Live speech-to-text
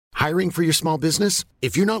Hiring for your small business?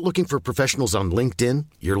 If you're not looking for professionals on LinkedIn,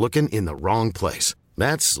 you're looking in the wrong place.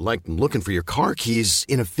 That's like looking for your car keys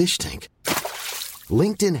in a fish tank.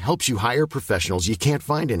 LinkedIn helps you hire professionals you can't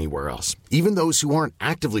find anywhere else, even those who aren't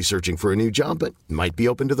actively searching for a new job but might be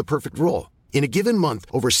open to the perfect role. In a given month,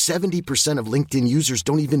 over 70% of LinkedIn users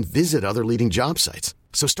don't even visit other leading job sites.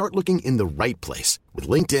 So start looking in the right place. With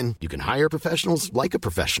LinkedIn, you can hire professionals like a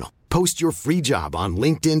professional. Post your free job on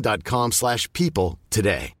linkedin.com/people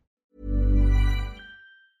today.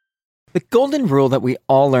 The golden rule that we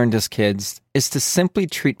all learned as kids is to simply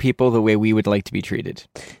treat people the way we would like to be treated.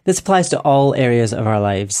 This applies to all areas of our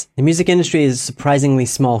lives. The music industry is a surprisingly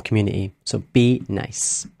small community, so be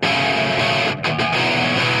nice. Hey,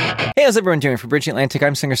 how's everyone doing? For Bridging Atlantic,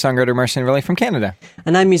 I'm singer-songwriter Marcin Riley from Canada.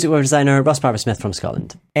 And I'm music web designer Ross Barber-Smith from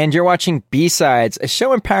Scotland. And you're watching B-Sides, a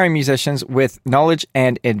show empowering musicians with knowledge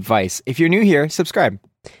and advice. If you're new here, subscribe.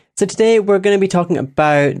 So today we're going to be talking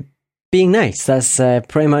about being nice. That's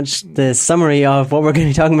pretty much the summary of what we're going to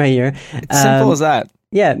be talking about here. It's simple as that.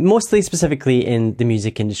 Yeah, mostly specifically in the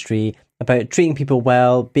music industry, about treating people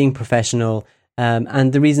well, being professional,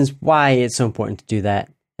 and the reasons why it's so important to do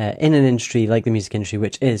that in an industry like the music industry,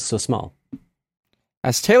 which is so small.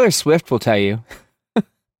 As Taylor Swift will tell you,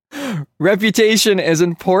 reputation is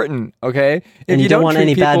important, okay? If and you don't want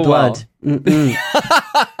any bad blood. Well,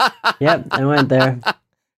 yep, I went there.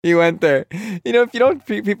 You went there. You know, if you don't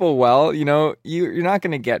treat people well, you know, you're not going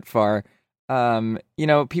to get far. You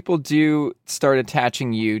know, people do start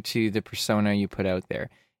attaching you to the persona you put out there,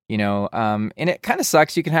 you know, and it kind of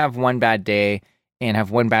sucks. You can have one bad day and have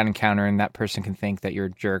one bad encounter, and that person can think that you're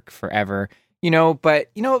a jerk forever, you know, but,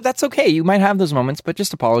 you know, that's okay. You might have those moments, but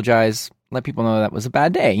just apologize. Let people know that was a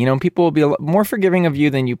bad day. You know, people will be a lot more forgiving of you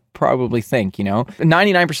than you probably think, you know.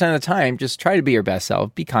 99% of the time, just try to be your best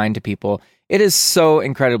self. Be kind to people. It is so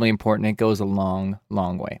incredibly important. It goes a long,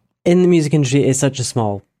 long way. In the music industry, it's such a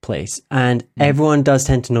small place, and everyone does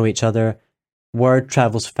tend to know each other. Word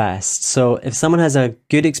travels fast. So if someone has a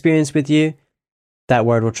good experience with you, that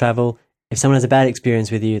word will travel. If someone has a bad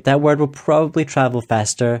experience with you, that word will probably travel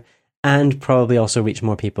faster and probably also reach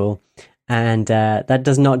more people. And that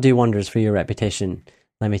does not do wonders for your reputation,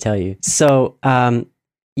 let me tell you. So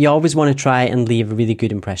you always want to try and leave a really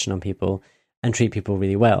good impression on people and treat people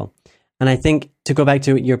really well. And I think, to go back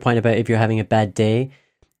to your point about if you're having a bad day,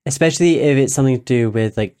 especially if it's something to do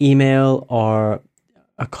with like email or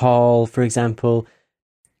a call, for example,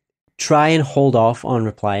 try and hold off on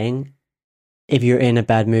replying if you're in a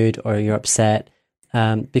bad mood or you're upset,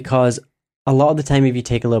 because a lot of the time, if you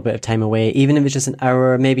take a little bit of time away, even if it's just an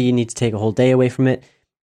hour, maybe you need to take a whole day away from it.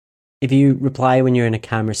 If you reply when you're in a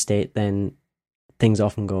calmer state, then things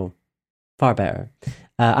often go far better.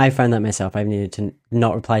 I found that myself. I've needed to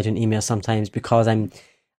not reply to an email sometimes because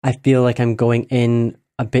I feel like I'm going in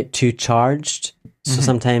a bit too charged. So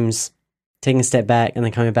sometimes taking a step back and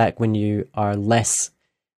then coming back when you are less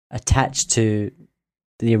attached to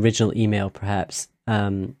the original email, perhaps,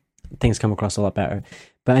 things come across a lot better.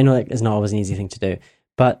 But I know that it's not always an easy thing to do.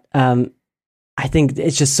 But I think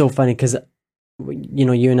it's just so funny because, you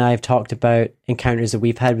know, you and I have talked about encounters that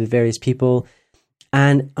we've had with various people.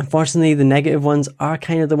 And unfortunately, the negative ones are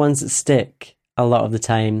kind of the ones that stick a lot of the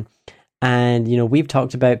time. And, you know, we've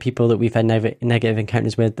talked about people that we've had negative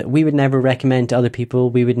encounters with that we would never recommend to other people.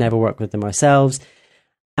 We would never work with them ourselves.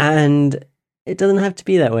 And it doesn't have to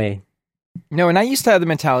be that way. No, and I used to have the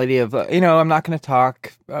mentality of, you know, I'm not going to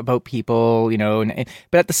talk about people, you know,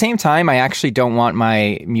 but at the same time, I actually don't want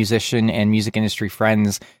my musician and music industry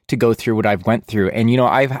friends to go through what I've went through. And, you know,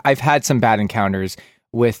 I've had some bad encounters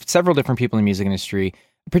with several different people in the music industry,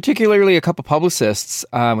 particularly a couple publicists,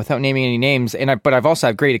 without naming any names. But I've also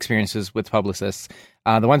had great experiences with publicists.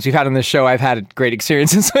 The ones we've had on this show, I've had great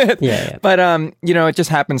experiences with. Yeah. But, you know, it just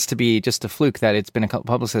happens to be just a fluke that it's been a couple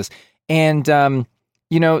publicists. And,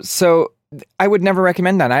 you know, so I would never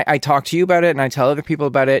recommend that. I talk to you about it and I tell other people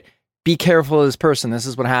about it. Be careful of this person. This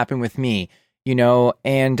is what happened with me, you know,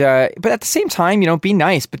 and, but at the same time, you know, be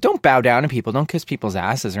nice, but don't bow down to people. Don't kiss people's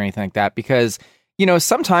asses or anything like that, because, you know,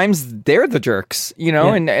 sometimes they're the jerks, you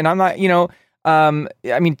know, and I'm not, you know,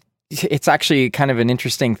 I mean, it's actually kind of an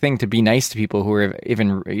interesting thing to be nice to people who are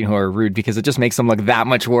even, you know, who are rude, because it just makes them look that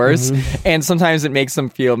much worse. And sometimes it makes them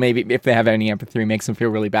feel, maybe if they have any empathy, it makes them feel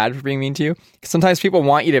really bad for being mean to you. Sometimes people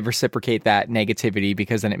want you to reciprocate that negativity,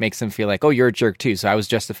 because then it makes them feel like, oh, you're a jerk too, so I was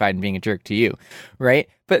justified in being a jerk to you, right?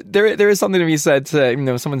 But there is something to be said to, you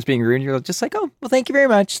know, someone's being rude, you're just like, oh, well, thank you very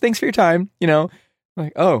much. Thanks for your time, you know.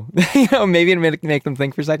 Like, oh, maybe to make them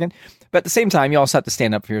think for a second. But at the same time, you also have to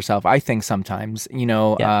stand up for yourself. I think sometimes,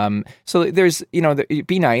 so there's,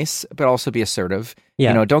 be nice, but also be assertive.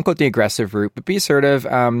 Yeah. Don't go the aggressive route, but be assertive.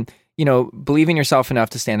 Believe in yourself enough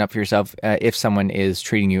to stand up for yourself if someone is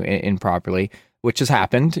treating you improperly, which has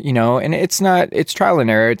happened, and it's trial and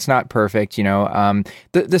error. It's not perfect, The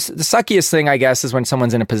suckiest thing, I guess, is when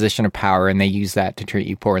someone's in a position of power and they use that to treat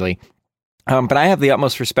you poorly. But I have the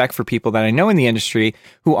utmost respect for people that I know in the industry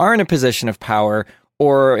who are in a position of power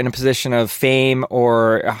or in a position of fame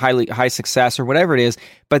or high success or whatever it is,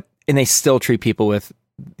 and they still treat people with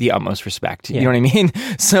the utmost respect. You know what I mean?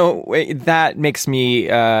 So that makes me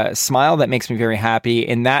smile. That makes me very happy,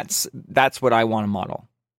 and that's what I want to model.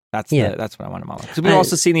 That's what I want to model. So we've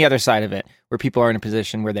also seen the other side of it, where people are in a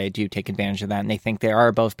position where they do take advantage of that, and they think they are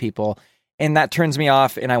above people, and that turns me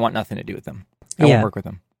off, and I want nothing to do with them. I won't work with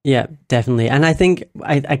them. Yeah, definitely. And I think,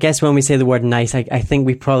 I guess when we say the word nice, I think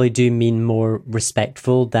we probably do mean more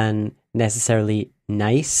respectful than necessarily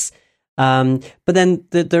nice. But then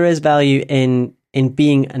there is value in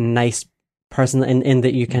being a nice person, in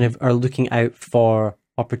that you kind of are looking out for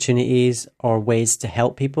opportunities or ways to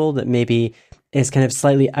help people that maybe is kind of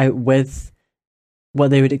slightly out with what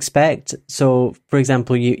they would expect. So, for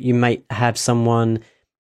example, you might have someone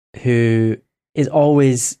who is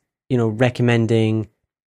always, recommending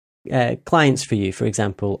clients for you, for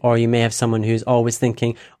example, or you may have someone who's always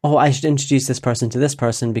thinking, oh, I should introduce this person to this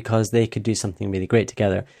person because they could do something really great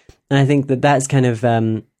together. And I think that's kind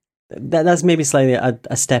of that's maybe slightly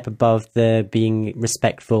a step above the being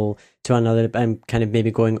respectful to another and kind of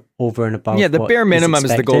maybe going over and above. Yeah, the bare minimum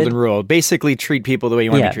is the golden rule. Basically, treat people the way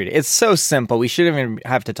you want to be treated. It's so simple. We shouldn't even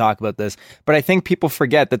have to talk about this. But I think people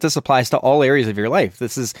forget that this applies to all areas of your life.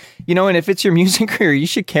 This is, and if it's your music career, you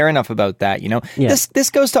should care enough about that. This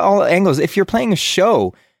goes to all angles. If you're playing a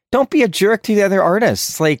show, don't be a jerk to the other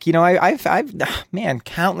artists. Like, I've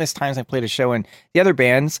countless times I've played a show and the other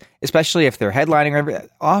bands, especially if they're headlining, or whatever,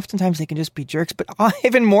 oftentimes they can just be jerks. But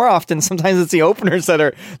even more often, sometimes it's the openers that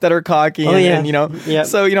are cocky.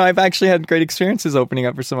 So, I've actually had great experiences opening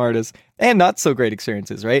up for some artists and not so great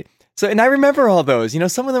experiences, right? So, and I remember all those,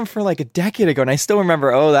 some of them for like a decade ago, and I still remember,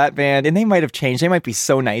 that band, and they might have changed. They might be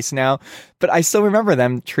so nice now, but I still remember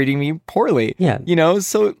them treating me poorly. Yeah.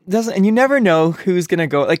 So it doesn't, and you never know who's going to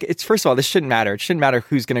go, like, first of all, this shouldn't matter. It shouldn't matter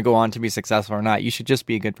who's going to go on to be successful or not. You should just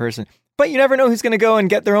be a good person. But you never know who's going to go and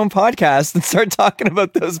get their own podcast and start talking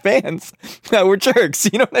about those bands that were jerks.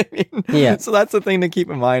 You know what I mean? Yeah. So that's the thing to keep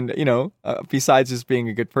in mind, besides just being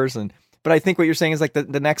a good person. But I think what you're saying is like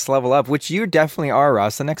the next level up, which you definitely are,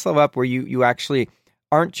 Ross, the next level up where you actually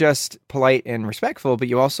aren't just polite and respectful, but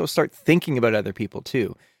you also start thinking about other people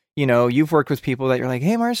too. You've worked with people that you're like,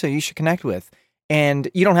 hey, Marcia, you should connect with.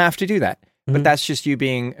 And you don't have to do that. Mm-hmm. But that's just you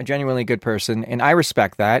being a genuinely good person. And I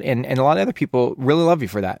respect that. And a lot of other people really love you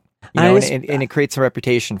for that. And it creates a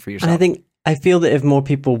reputation for yourself. And I feel that if more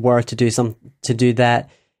people were to do that,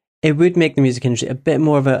 it would make the music industry a bit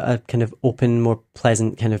more of a kind of open, more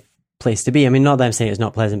pleasant kind of place to be. I mean, not that I'm saying it's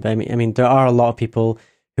not pleasant, but I mean, there are a lot of people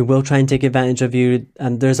who will try and take advantage of you,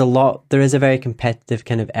 and there is a very competitive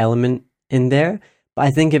kind of element in there. But I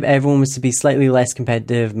think if everyone was to be slightly less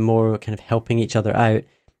competitive, more kind of helping each other out,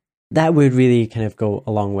 that would really kind of go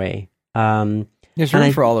a long way. There's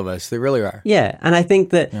room for all of us. There really are. Yeah, and I think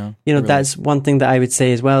that really, that's one thing that I would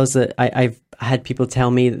say as well, is that I've had people tell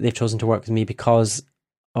me that they've chosen to work with me because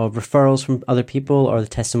of referrals from other people or the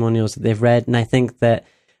testimonials that they've read, and I think that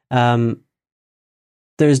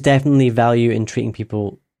there's definitely value in treating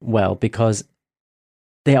people well because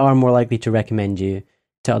they are more likely to recommend you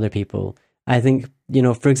to other people. I think,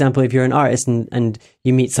 for example, if you're an artist and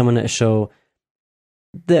you meet someone at a show,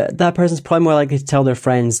 that person's probably more likely to tell their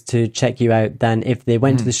friends to check you out than if they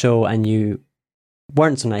went to the show and you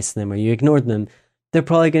weren't so nice to them or you ignored them. They're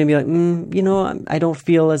probably going to be like, I don't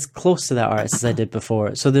feel as close to that artist as I did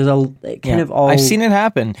before. So there's I've seen it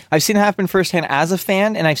happen. I've seen it happen firsthand as a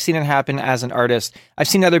fan, and I've seen it happen as an artist. I've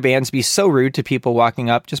seen other bands be so rude to people walking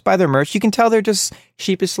up just by their merch. You can tell they're just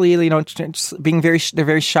sheepishly, just being they're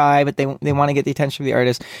very shy, but they want to get the attention of the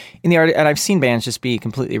artist. And I've seen bands just be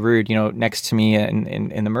completely rude, next to me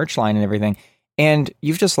in the merch line and everything. And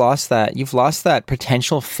you've just lost that. You've lost that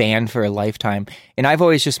potential fan for a lifetime. And I've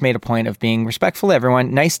always just made a point of being respectful to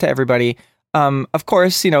everyone, nice to everybody. Of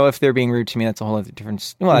course, if they're being rude to me, that's a whole other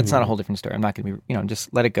different. Well, that's not a whole different story. I'm not going to be,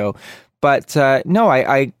 just let it go. But no,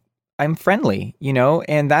 I'm friendly,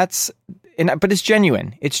 and but it's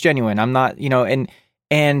genuine. It's genuine. I'm not,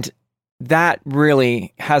 and that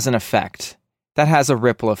really has an effect. That has a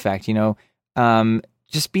ripple effect,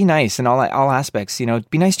 Just be nice in all aspects,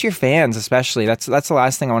 be nice to your fans, especially. That's the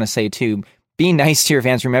last thing I want to say too. be nice to your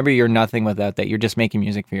fans. Remember, you're nothing without that. You're just making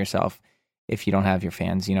music for yourself if you don't have your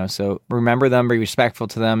fans, you know. So remember them, be respectful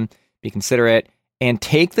to them, be considerate, and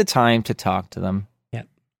take the time to talk to them.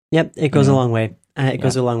 Yep, it goes a long way. It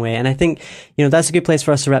goes a long way. And I think, you know, that's a good place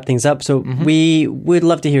for us to wrap things up. So we would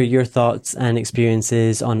love to hear your thoughts and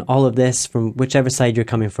experiences on all of this from whichever side you're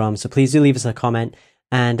coming from. So please do leave us a comment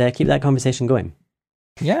and keep that conversation going.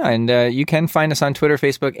 Yeah, and you can find us on Twitter,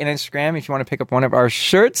 Facebook, and Instagram. If you want to pick up one of our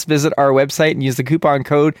shirts, visit our website and use the coupon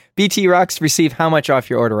code BTRocks to receive how much off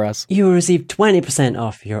your order, Russ? You will receive 20%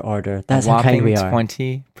 off your order. That's how kind we are.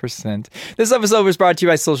 20%. This episode was brought to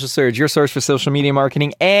you by Social Surge, your source for social media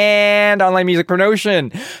marketing and online music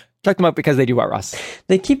promotion. Check them out because they do what, Ross?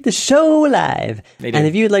 They keep the show alive. They do. And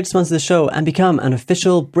if you would like to sponsor the show and become an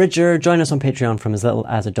official Bridger, join us on Patreon from as little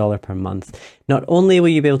as $1 per month. Not only will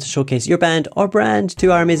you be able to showcase your band or brand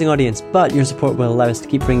to our amazing audience, but your support will allow us to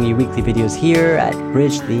keep bringing you weekly videos here at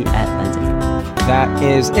Bridge the Atlantic. That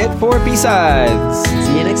is it for B-Sides.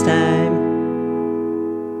 See you next time.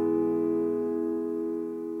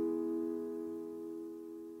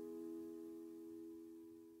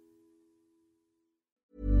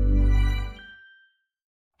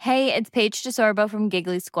 Hey, it's Paige DeSorbo from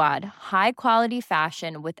Giggly Squad. High quality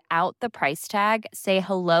fashion without the price tag. Say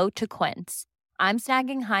hello to Quince. I'm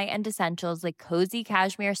snagging high-end essentials like cozy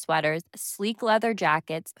cashmere sweaters, sleek leather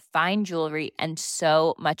jackets, fine jewelry, and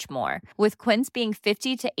so much more. With Quince being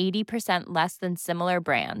 50 to 80% less than similar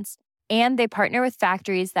brands. And they partner with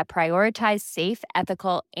factories that prioritize safe,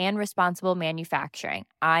 ethical, and responsible manufacturing.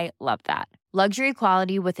 I love that. Luxury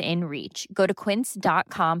quality within reach. Go to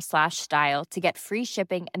quince.com/style to get free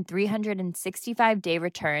shipping and 365-day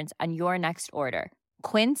returns on your next order.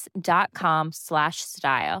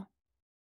 Quince.com/style.